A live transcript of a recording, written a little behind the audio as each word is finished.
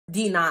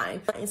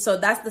D9. So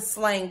that's the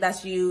slang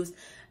that's used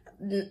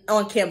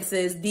on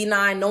campuses.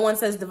 D9, no one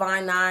says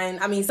Divine Nine.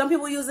 I mean, some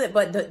people use it,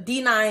 but the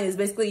D9 is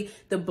basically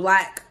the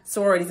black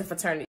sororities and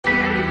fraternities.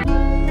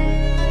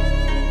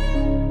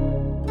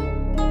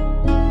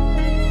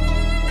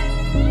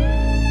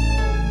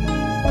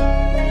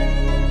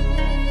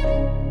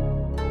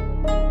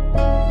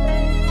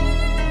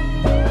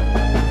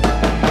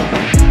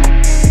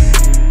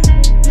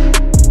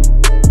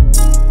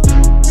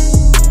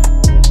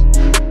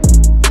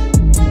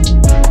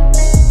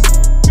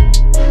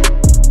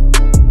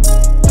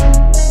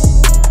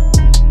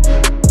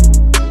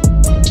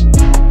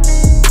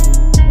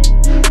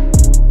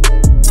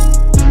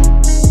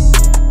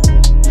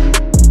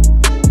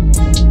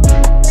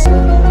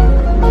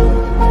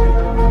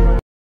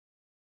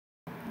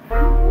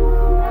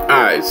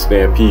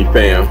 Stampede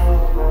fam.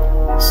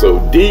 So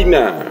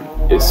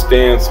D9, it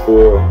stands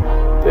for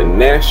the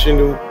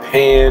National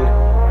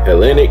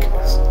Pan-Hellenic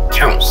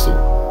Council,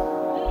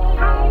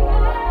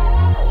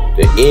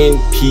 the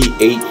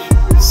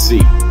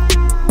NPHC,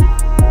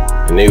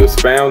 and they was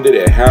founded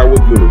at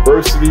Howard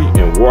University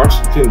in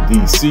Washington,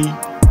 D.C.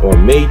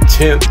 on May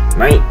 10th,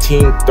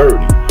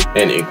 1930,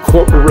 and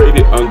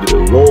incorporated under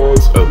the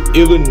laws of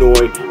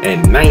Illinois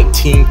in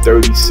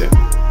 1937.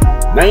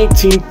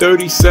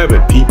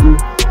 1937, people.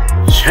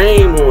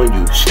 Shame on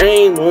you,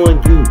 shame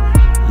on you.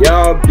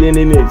 Y'all been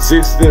in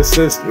existence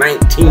since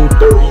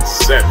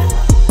 1937.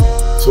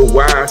 So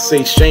why I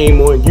say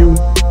shame on you?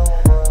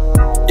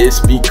 It's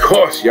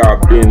because y'all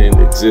been in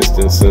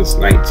existence since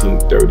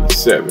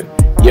 1937.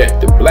 Yet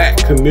the black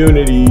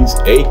communities,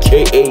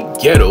 aka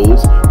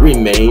ghettos,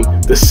 remain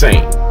the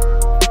same.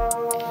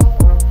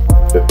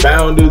 The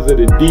founders of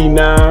the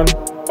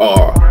D9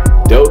 are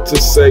Delta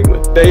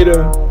Sigma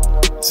Theta,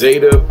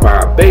 Zeta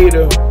Phi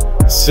Beta,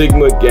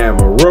 Sigma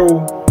Gamma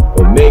Rho,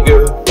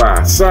 Omega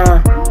Phi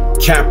Psi,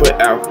 Kappa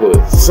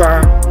Alpha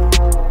Psi,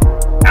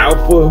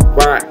 Alpha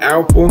Phi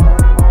Alpha,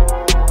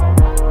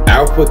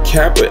 Alpha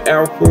Kappa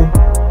Alpha,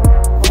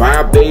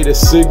 Phi Beta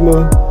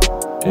Sigma,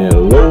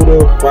 and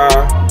Lambda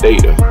Phi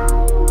Theta.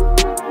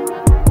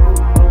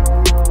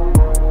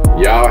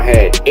 Y'all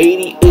had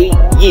 88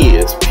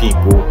 years,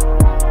 people.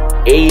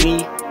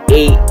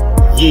 88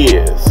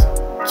 years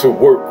to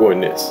work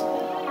on this.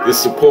 It's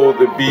supposed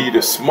to be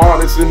the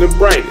smartest and the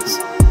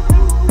brightest.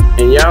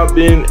 And y'all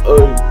been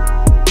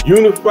a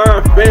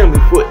unified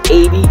family for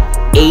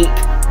 88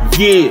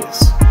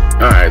 years.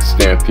 Alright,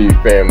 Stampede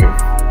family,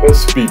 let's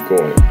speak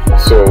on it.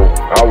 So,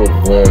 I was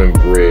born and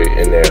bred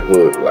in that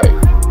hood life,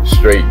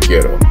 straight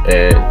ghetto.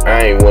 And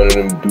I ain't one of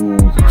them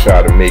dudes that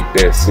try to make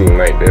that seem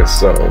like that's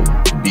something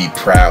to be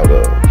proud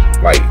of.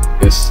 Like,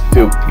 it's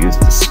filthy, it's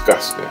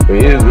disgusting.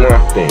 But here's my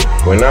thing.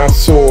 When I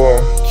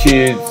saw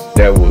kids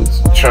that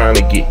was trying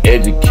to get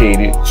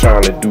educated,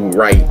 trying to do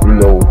right, you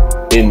know,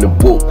 in the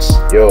books,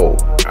 yo,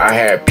 I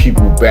had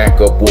people back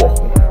up off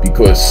them.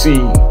 Because see,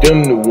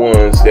 them the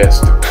ones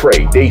that's the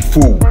prey. They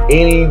fool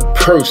any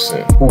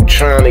person who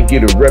trying to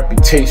get a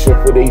reputation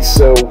for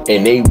themselves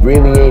and they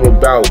really ain't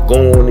about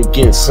going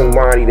against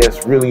somebody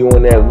that's really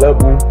on that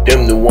level.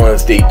 Them the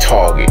ones they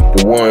target.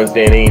 The ones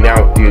that ain't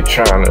out there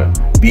trying to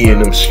be in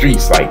them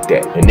streets like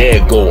that. And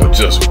they'll go and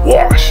just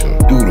wash them,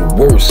 do the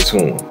worst to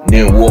them, and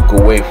then walk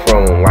away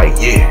from them like,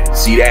 yeah,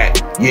 see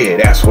that? Yeah,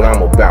 that's what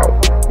I'm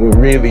about. When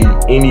really,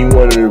 any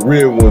one of the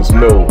real ones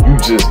know you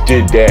just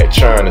did that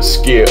trying to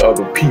scare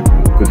other people.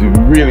 Because if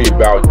you're really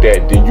about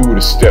that, then you would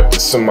have stepped to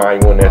somebody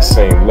on that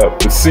same level.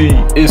 But see,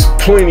 it's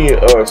plenty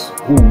of us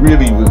who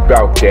really was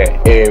about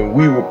that, and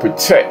we would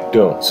protect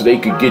them so they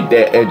could get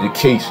that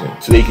education,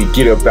 so they could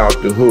get up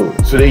out the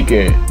hood, so they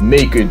can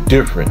make a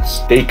difference.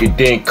 They could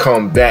then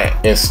come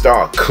back and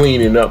start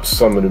cleaning up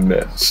some of the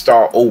mess,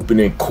 start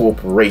opening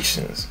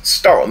corporations,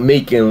 start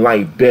making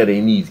life better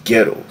in these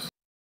ghettos.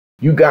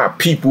 You got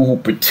people who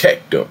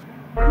protect them,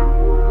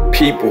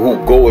 people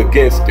who go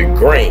against the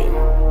grain,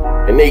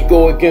 and they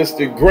go against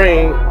the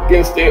grain,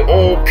 against their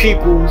own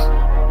peoples,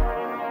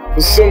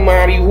 for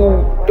somebody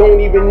who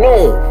don't even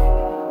know them.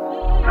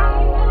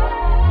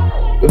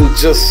 But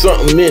it's just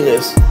something in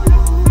us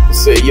to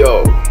say,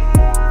 yo,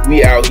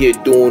 we out here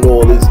doing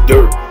all this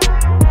dirt.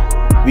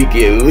 We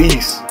can at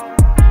least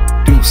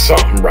do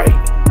something right.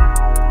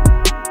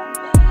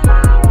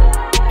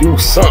 Do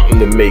something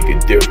to make a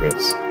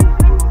difference.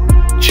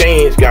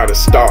 Change gotta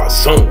start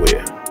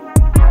somewhere.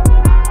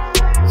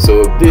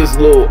 So if this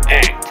little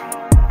act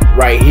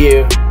right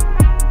here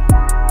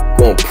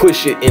gonna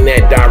push it in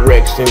that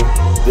direction,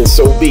 then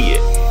so be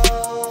it.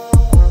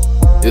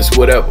 It's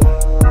whatever.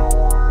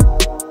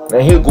 Now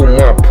here go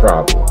my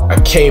problem.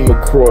 I came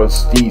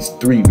across these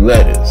 3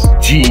 letters,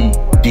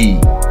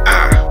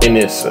 GDI, and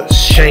it's a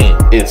shame.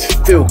 It's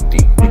filthy.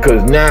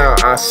 Because now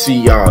I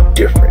see y'all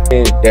different.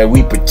 And that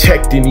we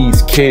protecting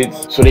these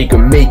kids so they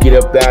can make it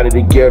up out of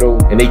the ghetto,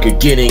 and they could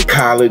get in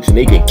college, and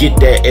they could get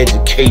that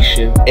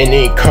education, and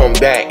then come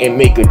back and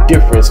make a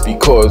difference,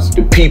 because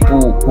the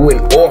people who in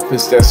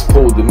office that's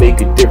supposed to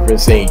make a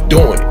difference ain't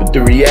doing it. But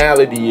the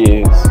reality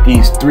is,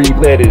 these 3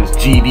 letters,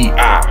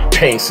 GDI,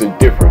 paints a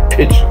different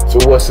picture. So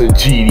what's a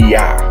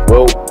GDI?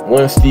 Well,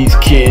 once these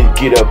kids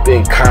get up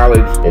in college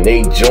and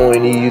they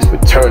join these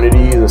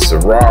fraternities and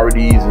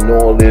sororities and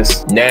all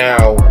this,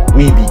 now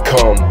we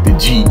become the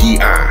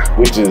GDI,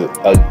 which is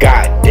a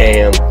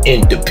goddamn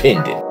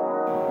independent.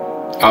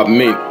 I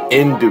meant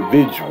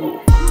individual.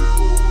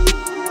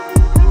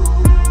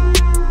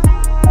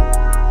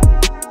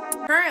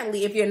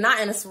 Currently, if you're not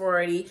in a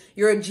sorority,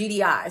 you're a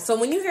GDI. So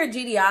when you hear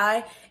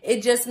GDI,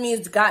 it just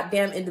means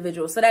goddamn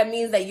individual. So that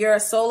means that you're a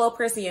solo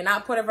person. You're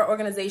not part of an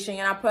organization.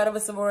 You're not part of a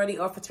sorority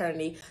or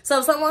fraternity. So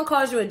if someone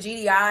calls you a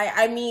GDI,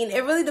 I mean,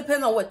 it really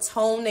depends on what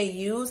tone they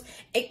use.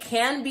 It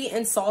can be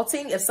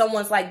insulting if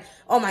someone's like,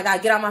 oh my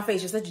God, get out of my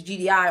face, you're such a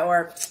GDI,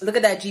 or look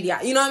at that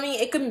GDI. You know what I mean?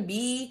 It can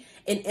be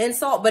an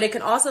insult, but it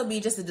can also be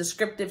just a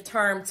descriptive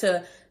term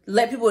to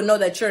let people know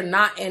that you're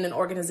not in an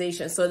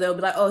organization. So they'll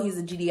be like, oh, he's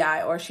a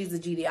GDI or she's a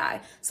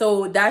GDI.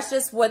 So that's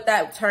just what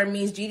that term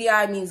means.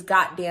 GDI means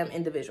goddamn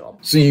individual.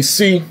 So you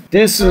see,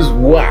 this is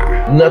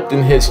why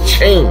nothing has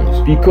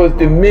changed. Because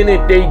the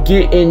minute they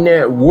get in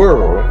that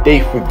world, they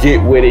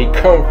forget where they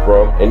come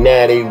from. And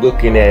now they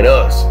looking at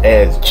us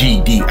as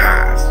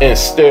GDIs.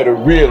 Instead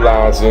of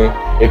realizing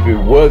if it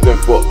wasn't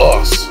for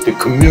us, the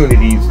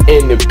communities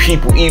and the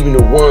people, even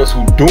the ones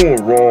who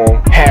doing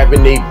wrong,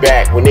 having their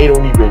back when they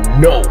don't even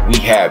know we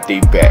have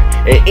their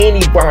back. And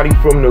anybody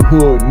from the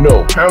hood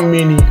know how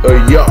many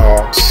of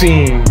y'all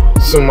seen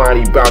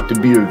somebody about to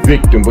be a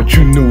victim, but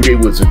you knew they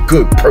was a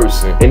good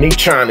person and they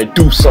trying to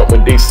do something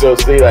with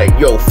themselves. They like,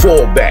 yo,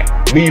 fall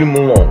back, leave them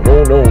alone.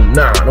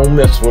 Nah, don't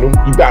mess with them.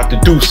 You about to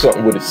do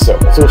something with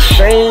itself. So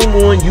shame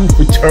on you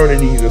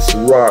fraternities and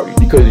sororities,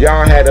 because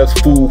y'all had us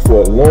fooled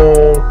for a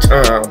long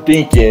time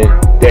thinking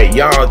that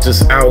y'all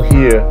just out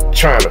here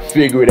trying to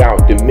figure it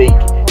out to make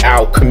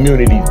our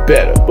communities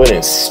better. But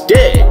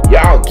instead,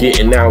 y'all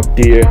getting out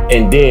there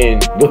and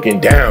then looking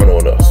down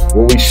on us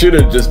when we should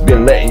have just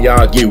been letting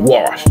y'all get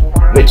washed.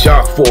 Let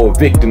y'all fall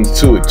victims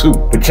to it too.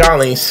 But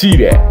y'all ain't see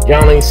that.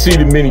 Y'all ain't see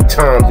the many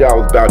times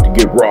y'all was about to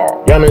get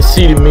robbed. Y'all didn't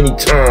see the many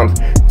times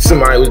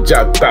somebody was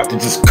about to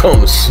just come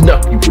and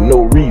snuff you for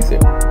no reason.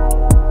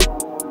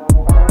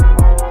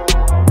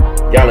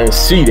 Y'all didn't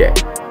see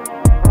that.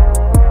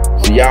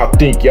 So y'all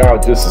think y'all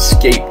just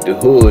escaped the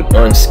hood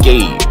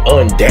unscathed,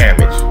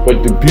 undamaged.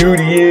 But the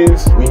beauty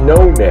is, we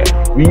know now.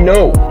 We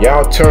know.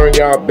 Y'all turn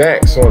y'all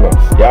backs on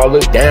us. Y'all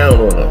look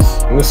down on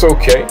us. And it's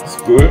okay.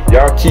 It's good.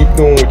 Y'all keep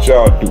doing what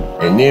y'all do.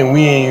 And then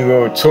we ain't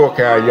gonna talk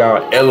how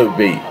y'all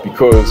elevate,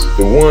 because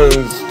the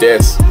ones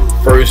that's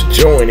first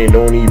joining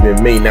don't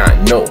even may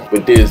not know.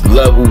 But there's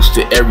levels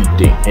to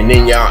everything. And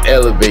then y'all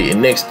elevate.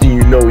 And next thing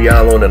you know,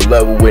 y'all on a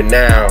level where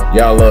now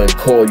y'all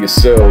call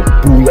yourselves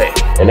boule.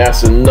 And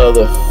that's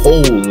another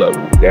whole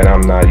level that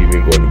I'm not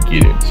even going to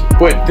get into.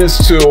 But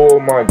this to all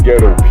my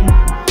ghetto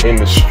people in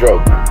the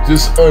struggle,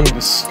 just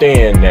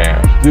understand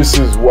now, this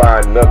is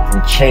why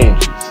nothing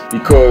changes.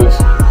 Because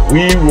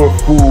we were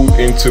fooled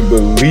into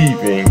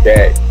believing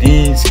that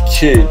these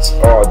kids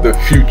are the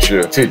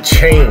future to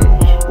change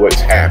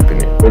what's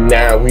happening. But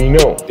now we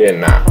know they're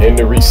not. And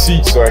the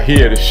receipts are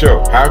here to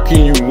show. How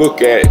can you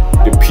look at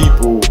the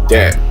people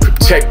that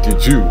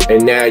protected you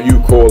and now you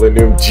calling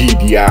them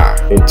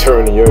GDI and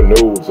turning your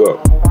nose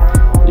up?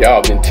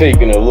 Y'all been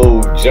taking a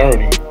little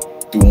journey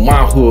through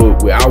my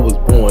hood where I was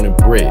born and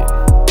bred.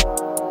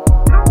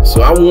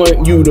 So I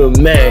want you to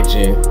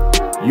imagine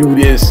you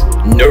this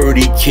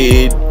nerdy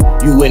kid,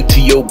 you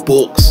into your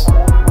books,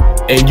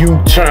 and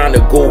you trying to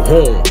go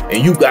home,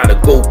 and you gotta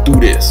go through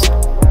this.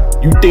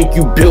 You think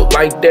you built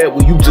like that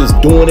when you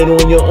just doing it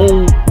on your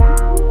own?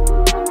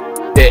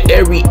 That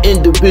every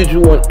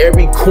individual on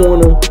every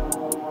corner,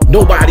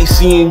 nobody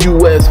seeing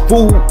you as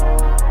food,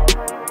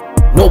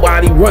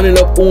 nobody running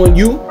up on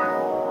you.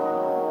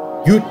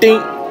 You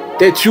think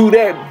that you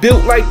that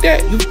built like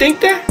that? You think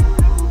that?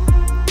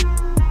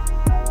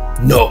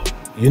 No,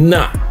 you're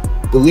not.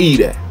 Believe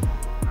that.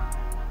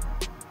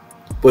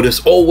 But it's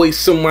always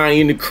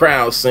somebody in the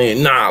crowd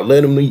saying, nah,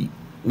 let him eat,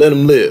 let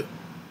him live.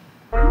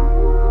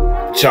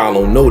 But y'all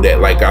don't know that,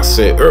 like I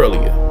said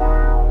earlier.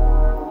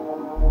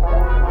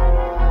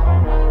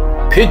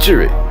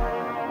 Picture it.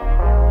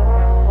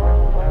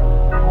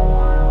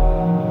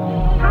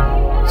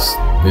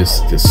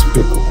 It's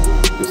despicable.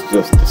 It's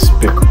just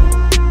despicable.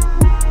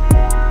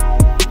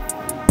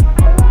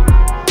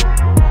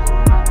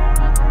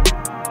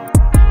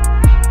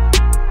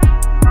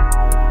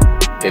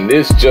 And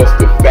it's just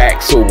the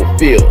facts over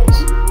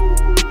feelings.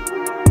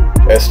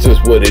 That's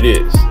just what it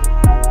is.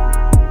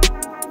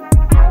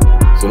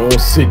 So don't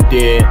sit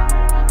there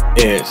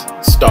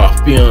and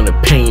start feeling the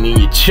pain in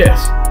your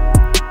chest.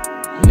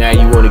 Now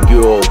you want to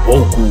get all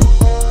vocal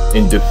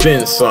and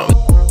defend something.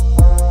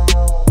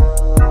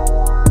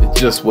 It's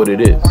just what it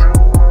is.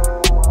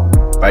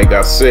 Like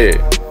I said,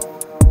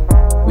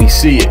 we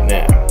see it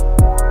now.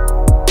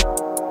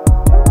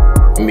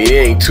 I mean, it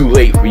ain't too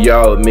late for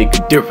y'all to make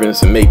a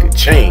difference and make a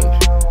change.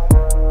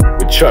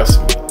 But trust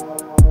me,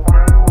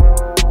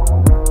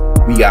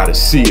 we gotta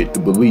see it to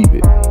believe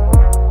it.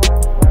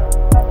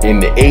 In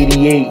the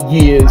 88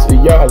 years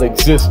of y'all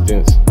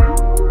existence,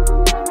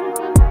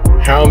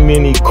 how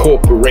many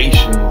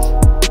corporations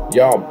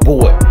y'all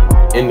bought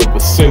in the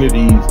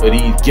vicinities of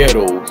these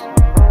ghettos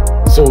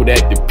so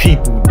that the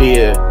people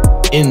there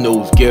in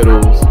those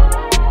ghettos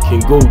can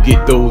go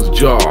get those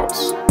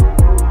jobs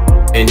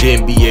and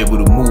then be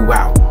able to move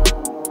out.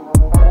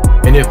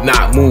 And if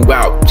not move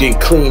out, then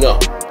clean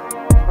up.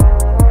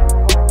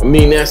 I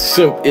mean, that's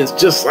simple. It's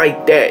just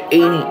like that.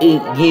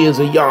 88 years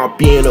of y'all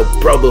being a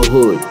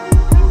brotherhood.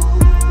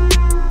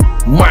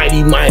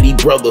 Mighty, mighty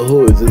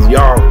brotherhoods as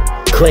y'all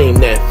claim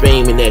that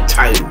fame and that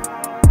title.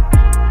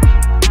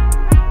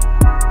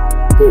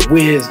 But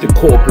where's the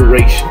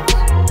corporations?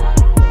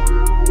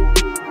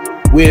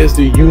 Where's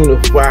the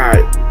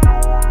unified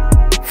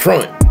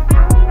front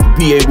to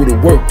be able to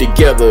work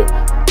together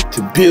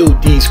to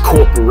build these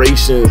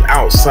corporations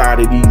outside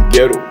of these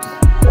ghettos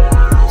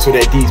so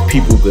that these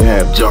people can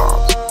have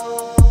jobs?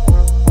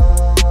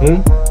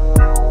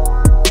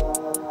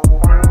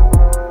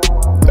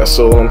 That's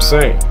all I'm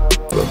saying.